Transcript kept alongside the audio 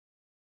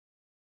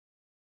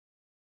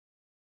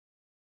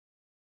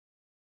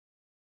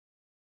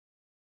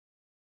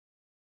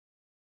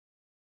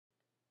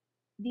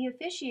The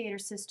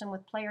Officiator system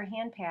with player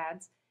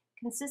handpads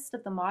consists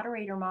of the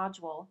moderator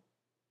module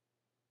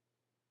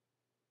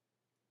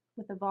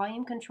with a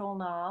volume control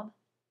knob,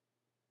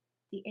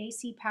 the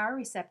AC power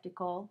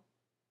receptacle,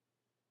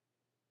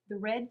 the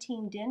red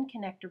team DIN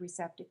connector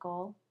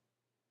receptacle,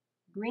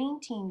 green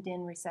team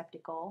DIN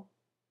receptacle,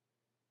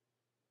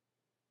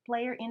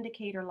 player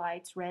indicator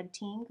lights red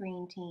team,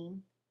 green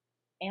team,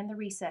 and the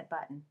reset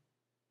button.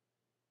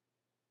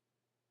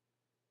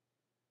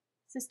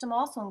 System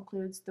also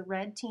includes the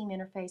red team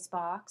interface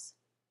box,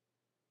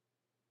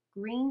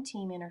 green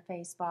team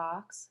interface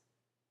box,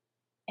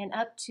 and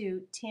up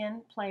to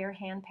 10 player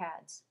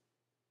handpads.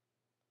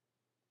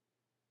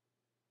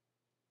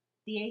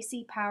 The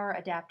AC power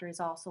adapter is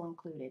also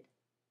included.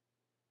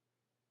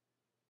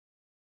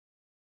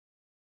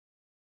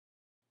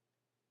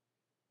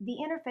 The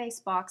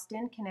interface box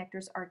DIN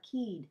connectors are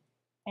keyed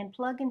and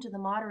plug into the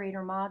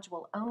moderator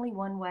module only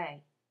one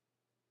way.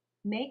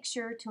 Make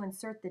sure to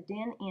insert the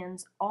DIN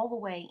ends all the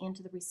way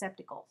into the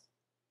receptacles.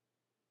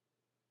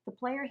 The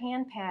player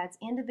handpads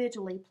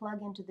individually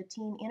plug into the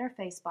team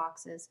interface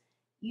boxes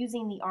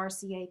using the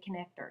RCA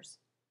connectors.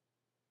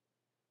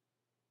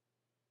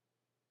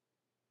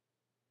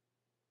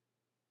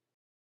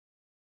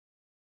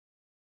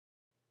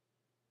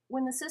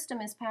 When the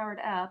system is powered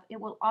up, it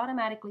will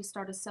automatically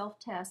start a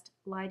self-test,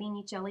 lighting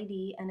each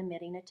LED and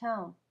emitting a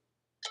tone.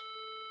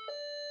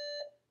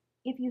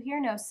 If you hear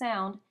no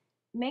sound,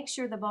 make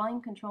sure the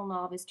volume control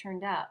knob is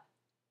turned up.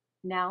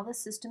 Now the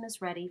system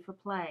is ready for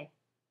play.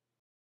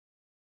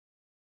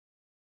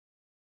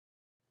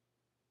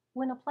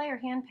 When a player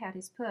handpad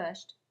is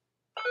pushed,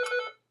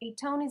 a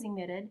tone is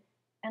emitted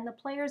and the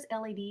player's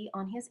LED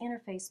on his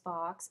interface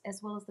box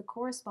as well as the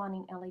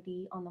corresponding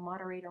LED on the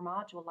moderator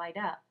module light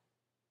up.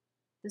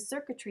 The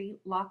circuitry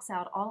locks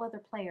out all other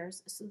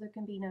players so there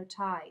can be no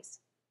ties.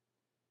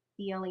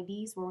 The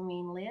LEDs will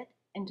remain lit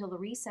until the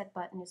reset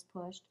button is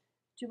pushed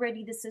to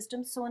ready the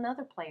system so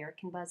another player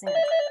can buzz in.